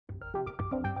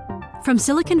From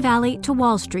Silicon Valley to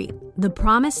Wall Street, the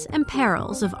promise and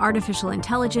perils of artificial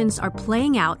intelligence are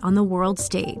playing out on the world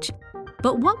stage.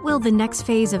 But what will the next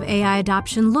phase of AI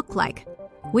adoption look like?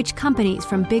 Which companies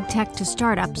from big tech to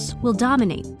startups will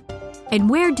dominate? And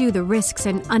where do the risks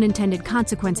and unintended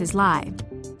consequences lie?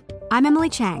 I'm Emily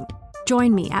Chang.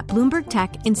 Join me at Bloomberg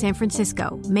Tech in San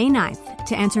Francisco, May 9th,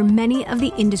 to answer many of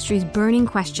the industry's burning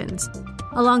questions,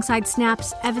 alongside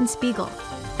Snap's Evan Spiegel,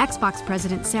 Xbox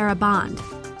President Sarah Bond,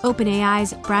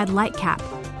 OpenAI's Brad Lightcap,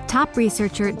 top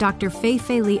researcher Dr. Fei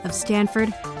Li of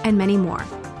Stanford, and many more.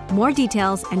 More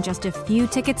details and just a few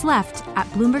tickets left at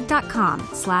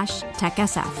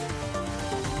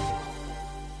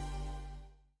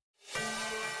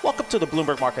Bloomberg.com/TechSF. Welcome to the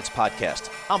Bloomberg Markets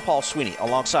Podcast. I'm Paul Sweeney,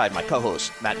 alongside my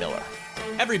co-host, Matt Miller.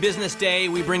 Every business day,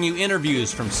 we bring you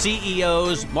interviews from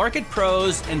CEOs, market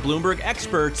pros, and Bloomberg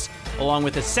experts, along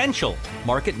with essential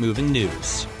market-moving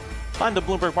news. Find the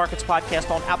Bloomberg Markets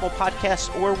Podcast on Apple Podcasts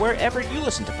or wherever you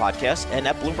listen to podcasts and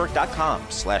at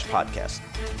Bloomberg.com/podcast.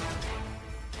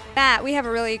 Matt, we have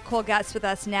a really cool guest with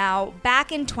us now.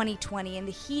 Back in 2020, in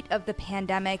the heat of the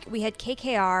pandemic, we had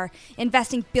KKR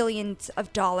investing billions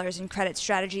of dollars in credit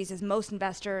strategies as most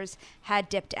investors had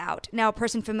dipped out. Now, a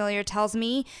person familiar tells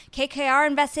me KKR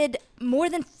invested more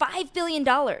than $5 billion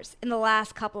in the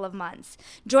last couple of months.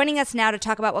 Joining us now to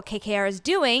talk about what KKR is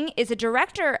doing is a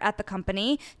director at the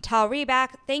company, Tal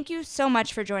Reback. Thank you so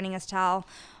much for joining us, Tal.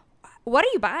 What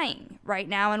are you buying right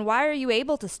now, and why are you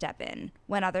able to step in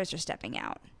when others are stepping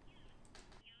out?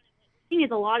 Is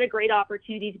a lot of great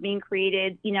opportunities being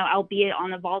created, albeit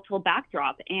on a volatile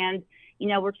backdrop. And,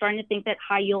 we're starting to think that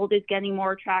high yield is getting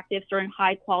more attractive, certain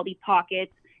high quality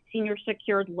pockets, senior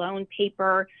secured loan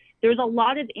paper. There's a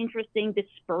lot of interesting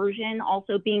dispersion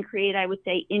also being created, I would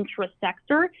say,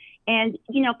 intra-sector. And,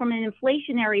 from an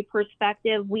inflationary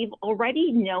perspective, we've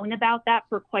already known about that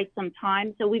for quite some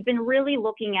time. So we've been really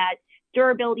looking at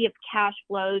durability of cash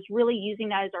flows, really using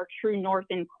that as our true north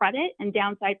in credit and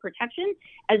downside protection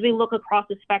as we look across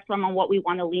the spectrum on what we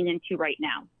want to lean into right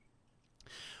now.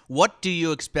 What do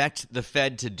you expect the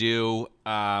Fed to do,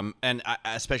 and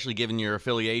especially given your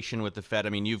affiliation with the Fed? I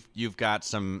mean, you've got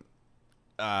some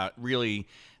really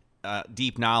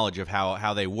deep knowledge of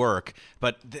how they work,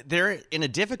 but they're in a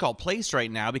difficult place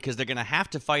right now because they're going to have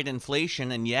to fight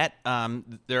inflation, and yet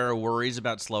there are worries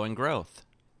about slowing growth.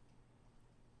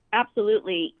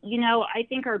 Absolutely. I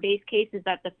think our base case is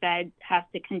that the Fed has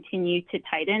to continue to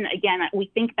tighten. Again, we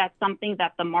think that's something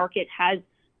that the market has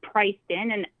priced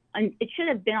in, and it should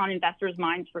have been on investors'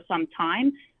 minds for some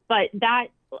time. But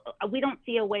that we don't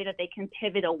see a way that they can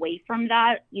pivot away from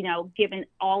that, given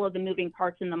all of the moving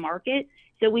parts in the market.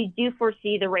 So we do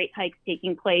foresee the rate hikes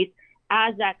taking place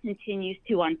as that continues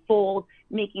to unfold,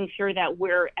 making sure that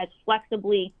we're as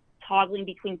flexibly toggling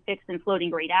between fixed and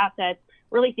floating rate assets,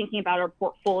 really thinking about our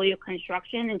portfolio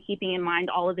construction and keeping in mind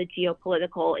all of the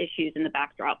geopolitical issues in the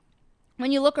backdrop.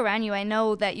 When you look around you, I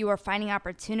know that you are finding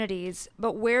opportunities,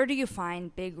 but where do you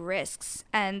find big risks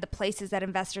and the places that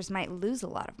investors might lose a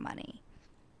lot of money?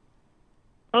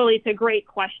 Oh, it's a great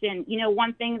question.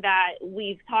 One thing that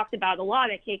we've talked about a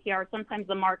lot at KKR, sometimes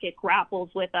the market grapples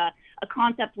with a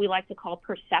concept we like to call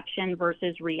perception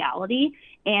versus reality.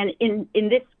 And in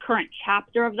this current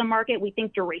chapter of the market, we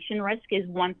think duration risk is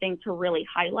one thing to really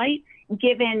highlight,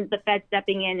 given the Fed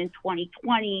stepping in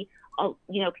 2020,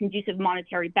 conducive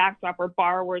monetary backdrop where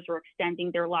borrowers are extending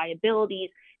their liabilities.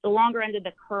 The longer end of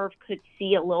the curve could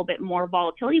see a little bit more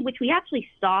volatility, which we actually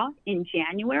saw in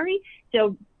January.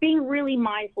 So being really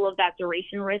mindful of that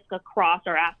duration risk across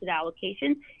our asset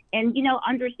allocation and,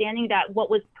 understanding that what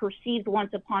was perceived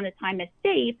once upon a time as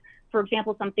safe, for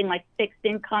example, something like fixed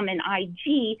income and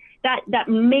IG, that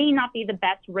may not be the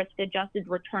best risk-adjusted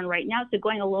return right now. So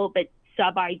going a little bit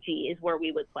sub-IG is where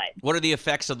we would play. What are the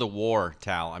effects of the war,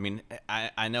 Tal? I mean,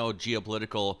 I know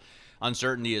geopolitical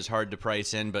uncertainty is hard to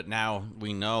price in, but now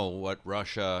we know what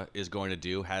Russia is going to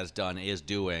do, has done, is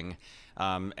doing,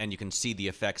 and you can see the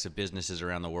effects of businesses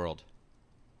around the world.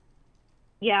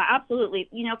 Yeah, absolutely.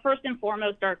 First and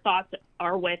foremost, our thoughts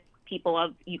are with people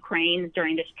of Ukraine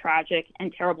during this tragic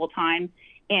and terrible time.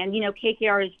 And,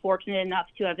 KKR is fortunate enough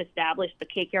to have established the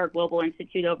KKR Global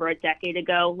Institute over a decade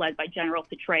ago, led by General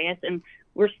Petraeus. And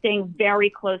we're staying very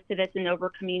close to this and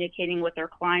over communicating with our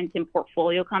clients and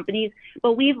portfolio companies.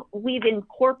 But we've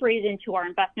incorporated into our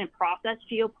investment process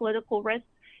geopolitical risks.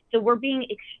 So we're being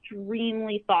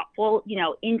extremely thoughtful,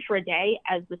 intraday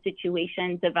as the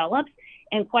situation develops.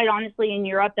 And quite honestly, in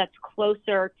Europe, that's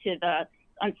closer to the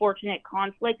unfortunate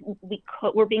conflict.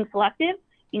 We're being selective,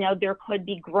 there could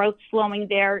be growth slowing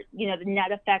there, the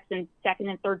net effects and second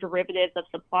and third derivatives of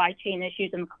supply chain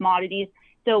issues and commodities.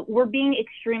 So we're being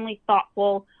extremely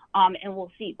thoughtful, and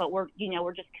we'll see. But we're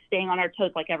just staying on our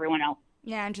toes like everyone else.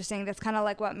 Yeah, interesting. That's kind of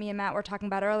like what me and Matt were talking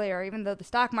about earlier. Even though the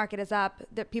stock market is up,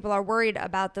 that people are worried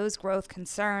about those growth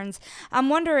concerns. I'm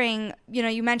wondering,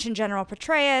 you mentioned General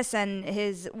Petraeus and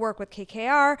his work with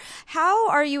KKR. How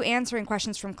are you answering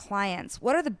questions from clients?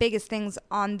 What are the biggest things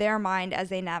on their mind as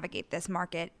they navigate this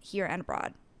market here and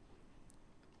abroad?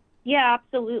 Yeah,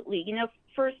 absolutely.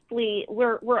 Firstly,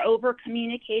 we're over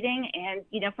communicating, and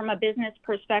from a business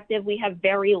perspective, we have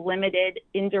very limited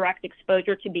indirect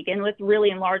exposure to begin with,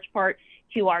 really in large part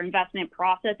to our investment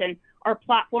process. And our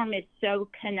platform is so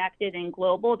connected and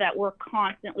global that we're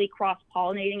constantly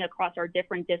cross-pollinating across our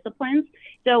different disciplines.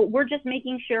 So we're just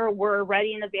making sure we're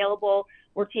ready and available.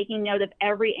 We're taking note of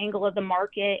every angle of the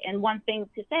market. And one thing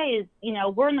to say is,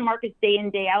 we're in the markets day in,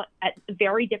 day out at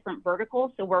very different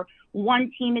verticals. So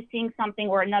one team is seeing something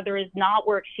where another is not.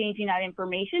 We're exchanging that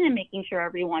information and making sure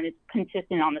everyone is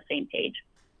consistent on the same page.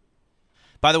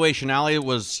 By the way, Shonali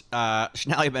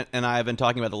and I have been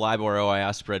talking about the LIBOR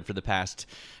OIS spread for the past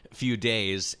few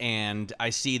days, and I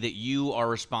see that you are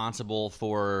responsible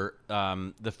for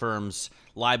the firm's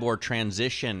LIBOR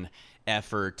transition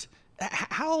effort.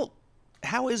 How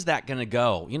is that going to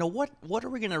go? What are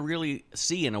we going to really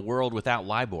see in a world without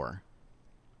LIBOR?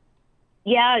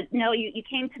 Yeah, no, you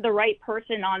came to the right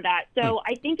person on that. So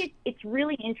I think it's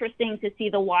really interesting to see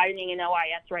the widening in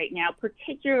OIS right now,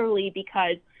 particularly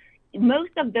because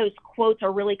most of those quotes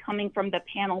are really coming from the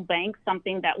panel bank,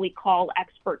 something that we call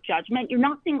expert judgment. You're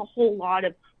not seeing a whole lot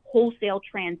of wholesale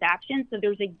transactions, so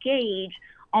there's a gauge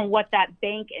on what that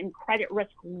bank and credit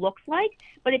risk looks like.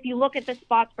 But if you look at the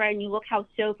spot spread and you look how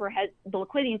the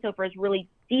liquidity in SOFR has really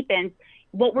deepened,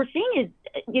 what we're seeing is,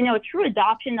 a true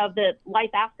adoption of the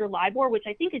life after LIBOR, which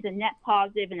I think is a net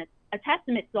positive and a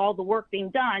testament to all the work being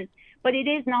done. But it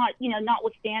is not,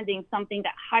 notwithstanding something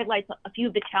that highlights a few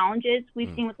of the challenges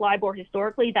we've seen with LIBOR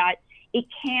historically, that it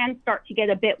can start to get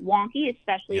a bit wonky,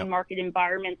 especially in market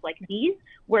environments like these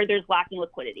where there's lacking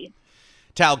liquidity.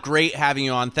 Tal, great having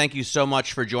you on. Thank you so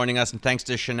much for joining us, and thanks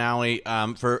to Shonali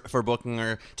for booking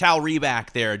her. Tal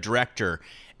Reback there, director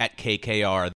at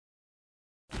KKR.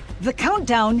 The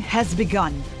countdown has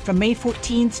begun. From May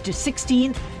 14th to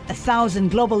 16th,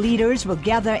 1,000 global leaders will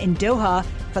gather in Doha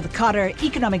for the Qatar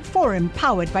Economic Forum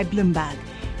powered by Bloomberg.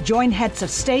 Join heads of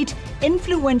state,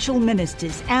 influential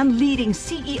ministers, and leading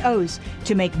CEOs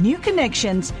to make new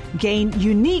connections, gain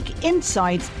unique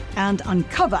insights, and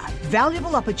uncover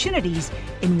valuable opportunities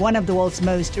in one of the world's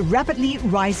most rapidly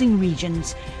rising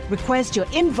regions. Request your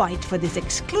invite for this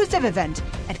exclusive event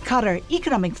at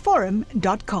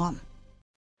QatarEconomicForum.com.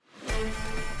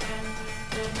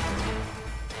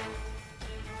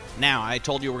 Now, I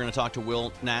told you we're going to talk to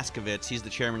Will Naskovitz. He's the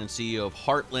chairman and CEO of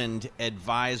Heartland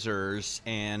Advisors,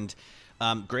 and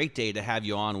great day to have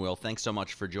you on, Will. Thanks so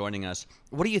much for joining us.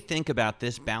 What do you think about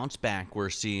this bounce back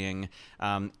we're seeing,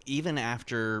 even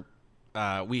after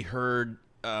we heard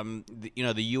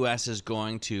the U.S. is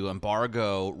going to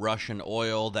embargo Russian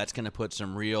oil? That's going to put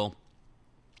some real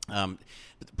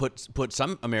put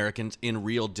some Americans in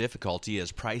real difficulty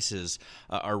as prices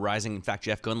are rising. In fact,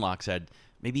 Jeff Gundlach said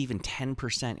maybe even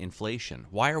 10% inflation.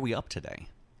 Why are we up today?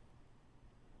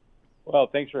 Well,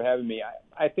 thanks for having me.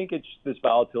 I think this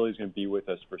volatility is going to be with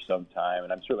us for some time,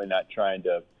 and I'm certainly not trying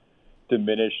to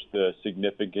diminish the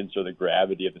significance or the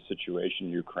gravity of the situation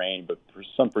in Ukraine, but for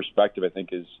some perspective, I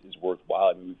think is worthwhile.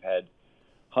 I mean, we've had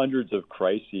hundreds of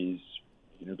crises,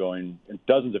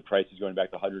 dozens of crises going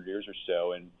back to 100 years or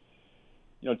so, and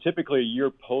typically a year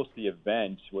post the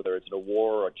event, whether it's a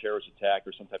war or a terrorist attack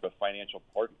or some type of financial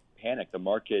panic, the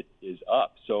market is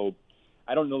up. So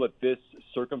I don't know that this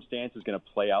circumstance is going to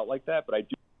play out like that, but I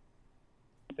do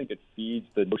think it feeds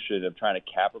the notion of trying to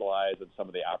capitalize on some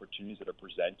of the opportunities that are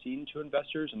presenting to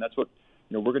investors. And that's what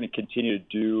we're going to continue to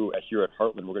do here at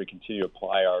Heartland. We're going to continue to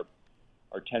apply our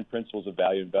 10 principles of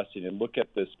value investing and look at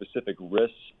the specific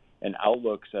risks and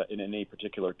outlooks in any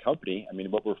particular company. I mean,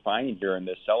 what we're finding here in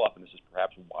this sell-off, and this is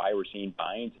perhaps why we're seeing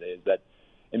buying today, is that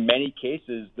in many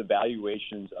cases, the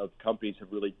valuations of companies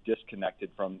have really disconnected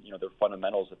from their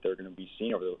fundamentals that they're going to be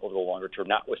seeing over the longer term,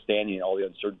 notwithstanding all the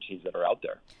uncertainties that are out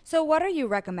there. So what are you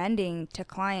recommending to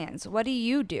clients? What do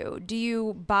you do? Do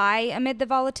you buy amid the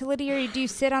volatility, or do you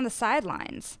sit on the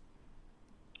sidelines?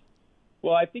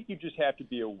 Well, I think you just have to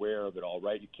be aware of it all,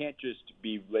 right? You can't just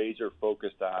be laser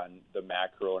focused on the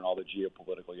macro and all the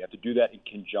geopolitical. You have to do that in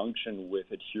conjunction with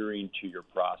adhering to your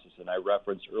process. And I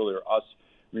referenced earlier us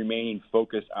remaining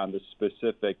focused on the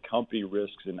specific company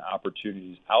risks and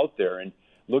opportunities out there. And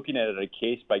looking at it on a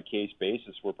case-by-case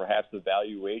basis where perhaps the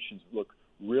valuations look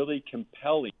really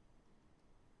compelling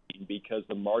because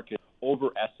the market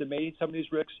overestimating some of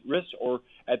these risks, or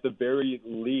at the very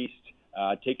least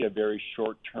taking a very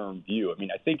short-term view. I mean,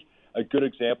 I think a good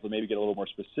example, to maybe get a little more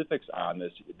specifics on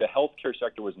this, the healthcare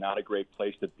sector was not a great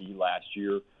place to be last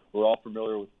year. We're all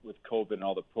familiar with COVID and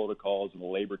all the protocols and the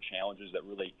labor challenges that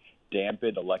really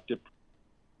dampened elective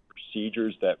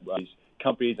procedures that these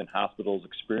companies and hospitals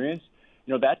experience.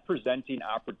 You know, that's presenting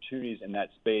opportunities in that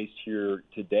space here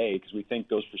today because we think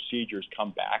those procedures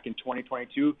come back in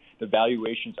 2022. The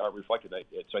valuations aren't reflected like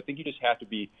it. So I think you just have to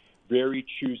be very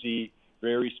choosy,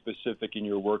 very specific in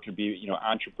your work and be,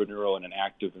 entrepreneurial and an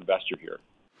active investor here.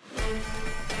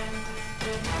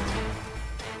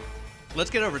 Let's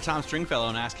get over to Tom Stringfellow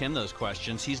and ask him those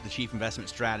questions. He's the Chief Investment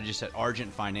Strategist at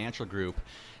Argent Financial Group.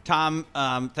 Tom,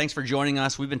 thanks for joining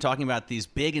us. We've been talking about these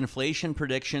big inflation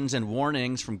predictions and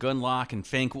warnings from Gundlach and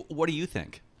Fink. What do you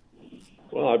think?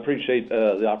 Well, I appreciate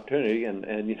the opportunity, and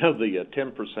the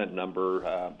 10%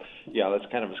 number, that's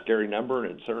kind of a scary number,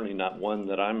 and it's certainly not one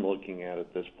that I'm looking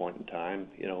at this point in time.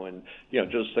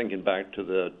 Just thinking back to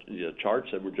the charts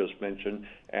that were just mentioned,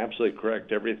 absolutely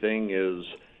correct. Everything is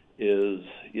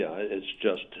it's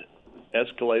just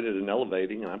escalated and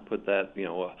elevating, and I put that,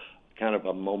 kind of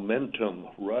a momentum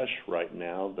rush right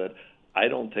now that I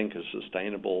don't think is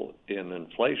sustainable in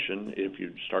inflation if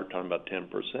you start talking about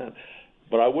 10%.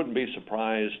 But I wouldn't be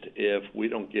surprised if we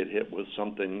don't get hit with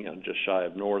something just shy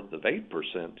of north of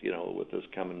 8%, with this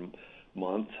coming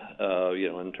month,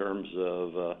 in terms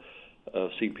of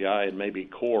CPI and maybe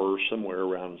core somewhere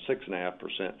around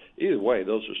 6.5%. Either way,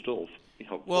 those are still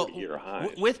 40-year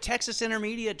highs. With Texas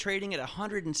Intermediate trading at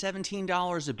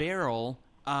 $117 a barrel,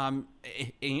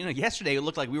 yesterday it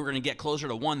looked like we were going to get closer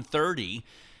to 130.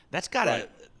 That's got to.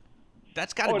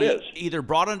 That's got to be either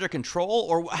brought under control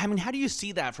or, how do you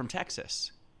see that from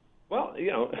Texas? Well,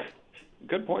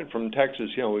 good point from Texas.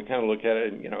 We kind of look at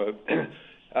it, and,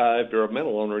 if you're a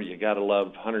middle owner, you got to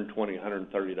love $120,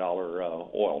 $130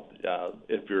 oil.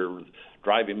 If you're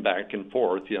driving back and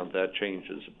forth, that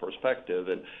changes the perspective.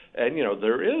 And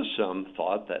there is some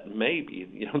thought that maybe,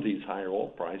 these higher oil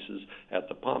prices at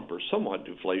the pump are somewhat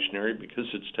deflationary because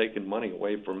it's taken money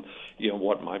away from,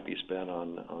 what might be spent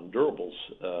on durables,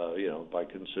 by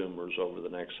consumers over the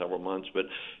next several months. But,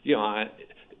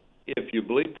 if you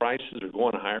believe prices are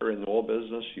going higher in the oil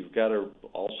business, you've got to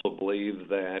also believe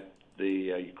that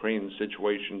the Ukraine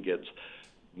situation gets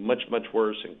much, much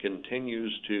worse and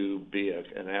continues to be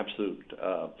an absolute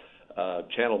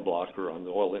channel blocker on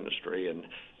the oil industry. And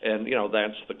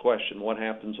that's the question. What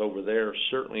happens over there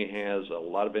certainly has a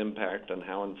lot of impact on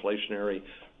how inflationary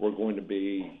we're going to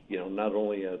be, not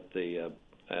only at the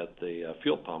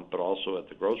fuel pump, but also at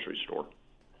the grocery store.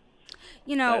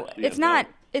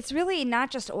 It's really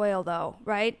not just oil, though,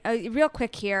 right? Real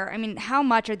quick here. How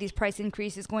much are these price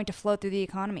increases going to flow through the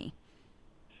economy?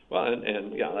 Well,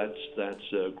 and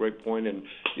that's a great point. And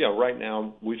right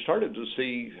now we started to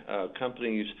see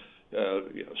companies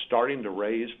starting to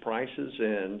raise prices,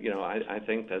 and I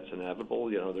think that's inevitable.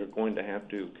 They're going to have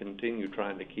to continue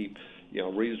trying to keep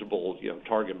reasonable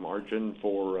target margin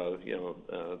for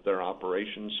their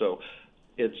operations. So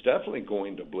it's definitely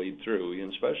going to bleed through,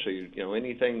 and especially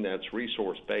anything that's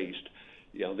resource based.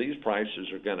 These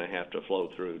prices are going to have to flow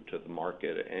through to the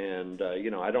market, and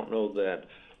I don't know that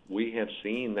we have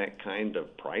seen that kind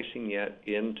of pricing yet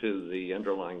into the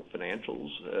underlying financials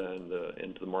and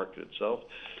into the market itself.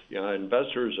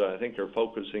 Investors, I think, are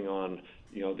focusing on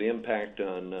the impact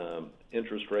on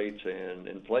interest rates and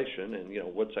inflation,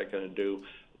 and what's that going to do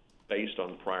based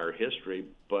on prior history.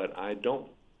 But I don't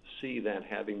see that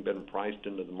having been priced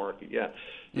into the market yet.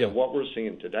 What we're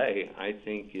seeing today, I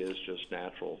think, is just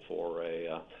natural for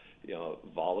a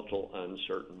volatile,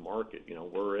 uncertain market.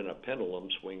 We're in a pendulum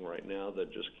swing right now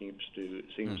that just seems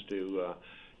to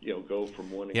go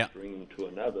from one extreme to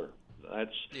another.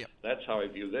 That's how I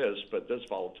view this. But this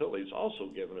volatility has also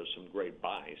given us some great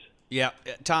buys. Yeah,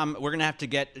 Tom, we're going to have to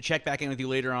check back in with you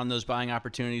later on those buying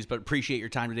opportunities, but appreciate your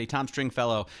time today. Tom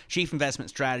Stringfellow, Chief Investment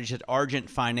Strategist at Argent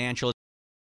Financial.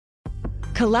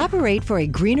 Collaborate for a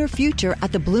greener future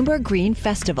at the Bloomberg Green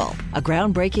Festival, a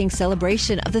groundbreaking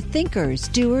celebration of the thinkers,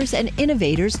 doers, and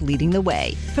innovators leading the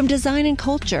way. From design and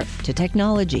culture to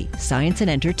technology, science, and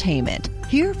entertainment.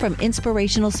 Hear from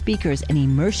inspirational speakers and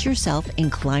immerse yourself in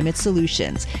climate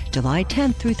solutions. July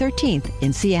 10th through 13th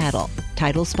in Seattle.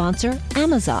 Title sponsor,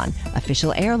 Amazon.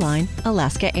 Official airline,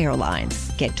 Alaska Airlines.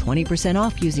 Get 20%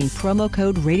 off using promo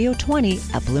code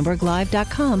radio20 at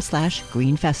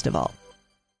bloomberglive.com/greenfestival.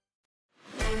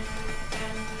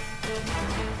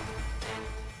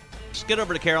 get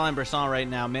over to Caroline Bresson right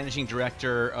now, Managing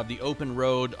Director of the Open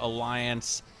Road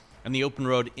Alliance and the Open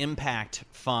Road Impact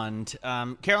Fund.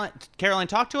 Caroline,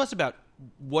 talk to us about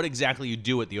what exactly you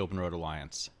do at the Open Road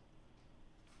Alliance.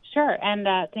 Sure, and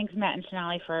thanks, Matt and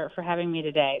Shanali, for having me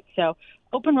today. So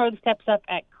Open Road steps up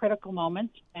at critical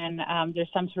moments, and there's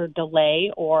some sort of delay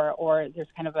or there's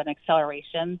kind of an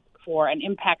acceleration for an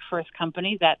impact-first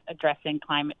company that's addressing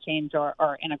climate change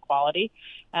or inequality.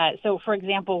 So, for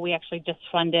example, we actually just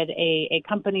funded a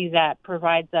company that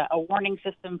provides a warning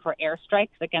system for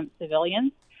airstrikes against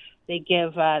civilians. They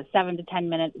give 7 to 10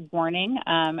 minute warning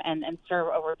and serve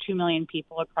over 2 million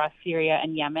people across Syria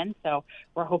and Yemen. So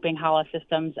we're hoping HALA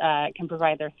Systems can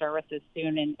provide their services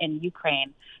soon in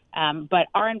Ukraine. But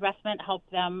our investment helped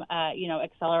them,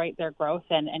 accelerate their growth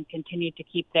and continue to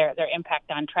keep their impact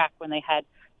on track when they had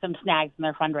some snags in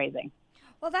their fundraising.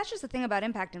 Well, that's just the thing about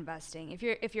impact investing. If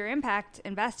you're impact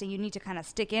investing, you need to kind of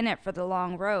stick in it for the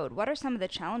long road. What are some of the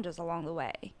challenges along the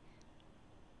way?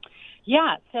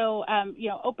 Yeah, so,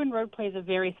 Open Road plays a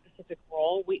very specific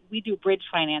role. We do bridge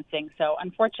financing. So,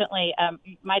 unfortunately,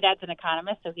 my dad's an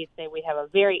economist, so he'd say we have a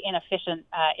very inefficient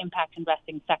impact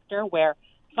investing sector where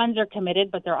funds are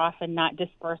committed, but they're often not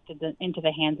dispersed into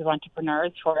the hands of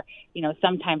entrepreneurs for,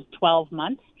 sometimes 12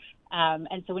 months.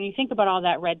 And so when you think about all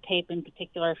that red tape, in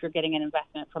particular, if you're getting an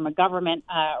investment from a government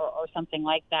or something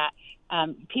like that,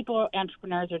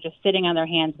 entrepreneurs are just sitting on their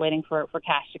hands waiting for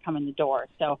cash to come in the door.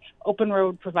 So Open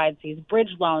Road provides these bridge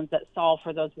loans that solve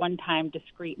for those one-time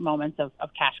discrete moments of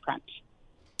cash crunch.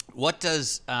 What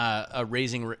does a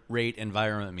raising rate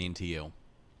environment mean to you?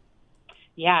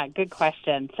 Yeah, good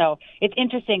question. So it's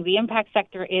interesting. The impact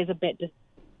sector is a bit,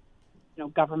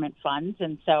 government funds.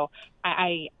 And so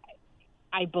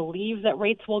I believe that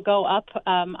rates will go up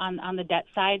on the debt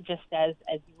side, just as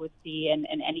you would see in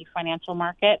any financial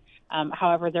market.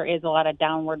 However, there is a lot of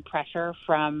downward pressure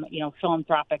from,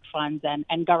 philanthropic funds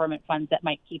and government funds that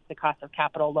might keep the cost of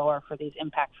capital lower for these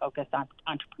impact-focused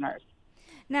entrepreneurs.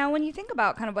 Now, when you think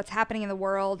about kind of what's happening in the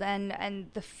world and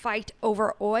the fight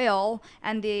over oil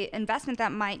and the investment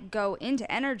that might go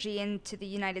into energy into the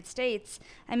United States,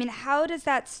 I mean, how does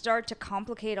that start to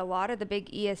complicate a lot of the big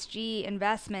ESG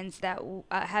investments that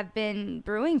have been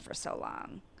brewing for so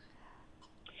long?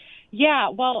 Yeah,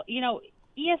 well,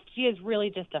 ESG is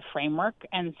really just a framework.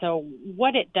 And so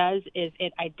what it does is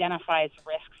it identifies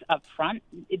risks up front.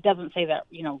 It doesn't say that,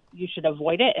 you should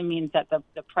avoid it. It means that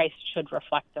the price should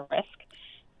reflect the risk.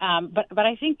 But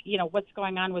I think, what's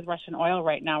going on with Russian oil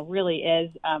right now really is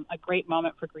a great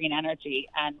moment for green energy.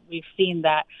 And we've seen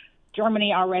that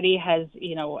Germany already has,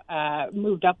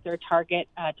 moved up their target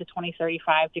to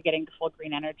 2035 to getting to full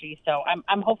green energy. So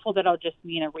I'm hopeful that it'll just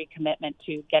mean a recommitment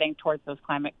to getting towards those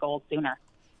climate goals sooner.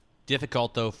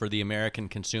 Difficult, though, for the American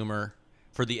consumer,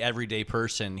 for the everyday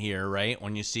person here, right?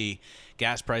 When you see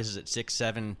gas prices at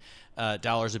 $6,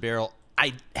 $7 a barrel.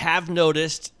 I have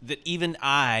noticed that even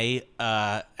I,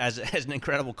 as an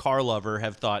incredible car lover,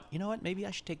 have thought, you know what, maybe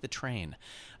I should take the train.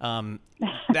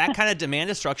 That kind of demand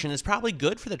destruction is probably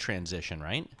good for the transition,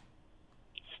 right?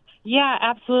 Yeah,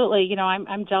 absolutely.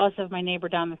 I'm jealous of my neighbor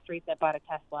down the street that bought a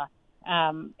Tesla.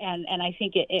 And I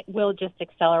think it will just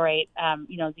accelerate,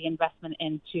 the investment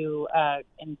into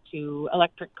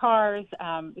electric cars,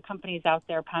 the companies out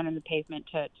there pounding the pavement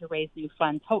to raise new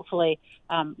funds. Hopefully,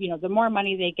 the more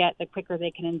money they get, the quicker they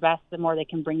can invest, the more they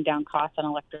can bring down costs on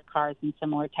electric cars and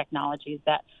similar technologies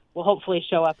that will hopefully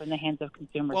show up in the hands of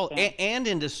consumers. Well, soon. And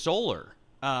into solar,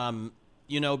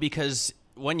 because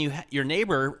when your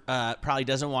neighbor probably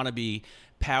doesn't want to be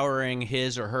powering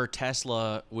his or her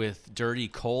Tesla with dirty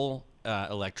coal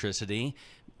electricity,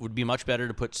 would be much better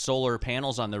to put solar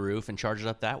panels on the roof and charge it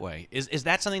up that way. Is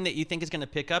that something that you think is going to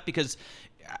pick up? Because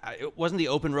it wasn't the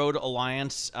Open Road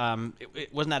Alliance,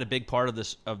 it wasn't that a big part of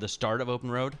the start of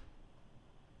Open Road?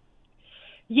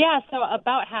 Yeah, so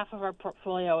about half of our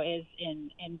portfolio is in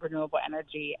renewable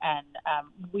energy, and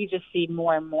we just see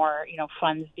more and more,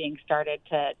 funds being started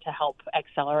to help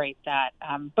accelerate that.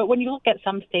 But when you look at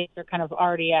some states, they're kind of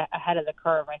already ahead of the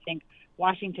curve. I think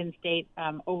Washington State,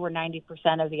 over 90%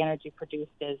 of the energy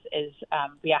produced is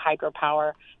via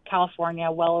hydropower. California,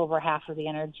 well over half of the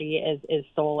energy is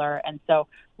solar, and so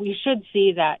we should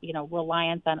see that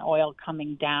reliance on oil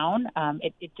coming down.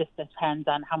 It just depends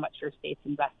on how much your state's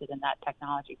invested in that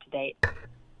technology to date.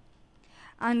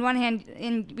 On one hand,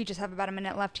 and we just have about a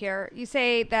minute left here, you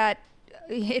say that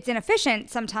it's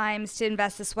inefficient sometimes to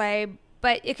invest this way,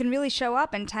 but it can really show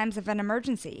up in times of an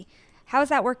emergency. How is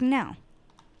that working now?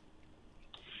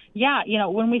 Yeah,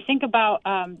 when we think about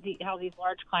how these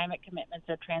large climate commitments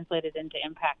are translated into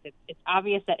impact, it's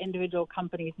obvious that individual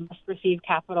companies must receive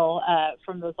capital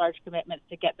from those large commitments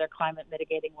to get their climate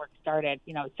mitigating work started.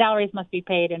 Salaries must be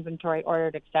paid, inventory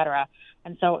ordered, et cetera.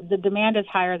 And so the demand is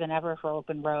higher than ever for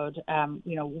Open Road.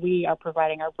 We are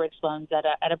providing our bridge loans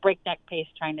at a breakneck pace,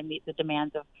 trying to meet the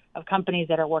demands of companies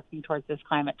that are working towards this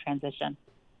climate transition.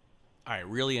 All right,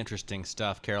 really interesting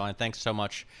stuff, Caroline. Thanks so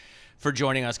much for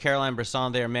joining us. Caroline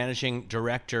Brisson there, Managing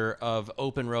Director of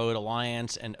Open Road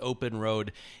Alliance and Open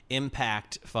Road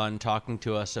Impact Fund, talking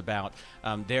to us about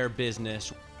their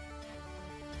business.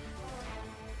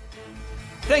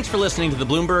 Thanks for listening to the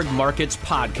Bloomberg Markets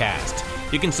Podcast.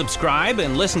 You can subscribe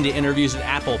and listen to interviews at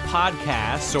Apple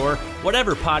Podcasts or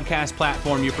whatever podcast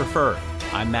platform you prefer.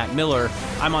 I'm Matt Miller.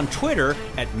 I'm on Twitter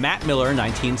at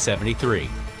MattMiller1973.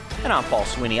 And I'm Paul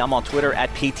Sweeney. I'm on Twitter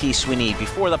at PT Sweeney.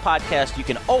 Before the podcast, you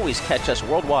can always catch us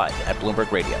worldwide at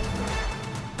Bloomberg Radio.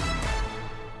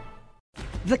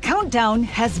 The countdown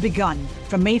has begun.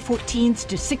 From May 14th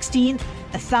to 16th,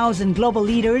 1,000 global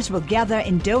leaders will gather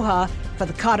in Doha for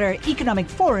the Qatar Economic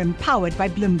Forum powered by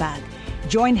Bloomberg.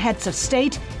 Join heads of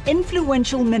state,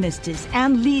 influential ministers,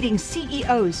 and leading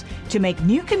CEOs to make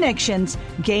new connections,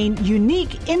 gain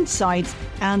unique insights,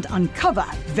 and uncover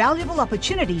valuable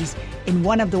opportunities in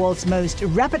one of the world's most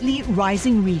rapidly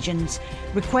rising regions.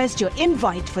 Request your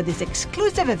invite for this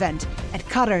exclusive event at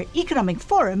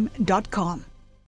QatarEconomicForum.com.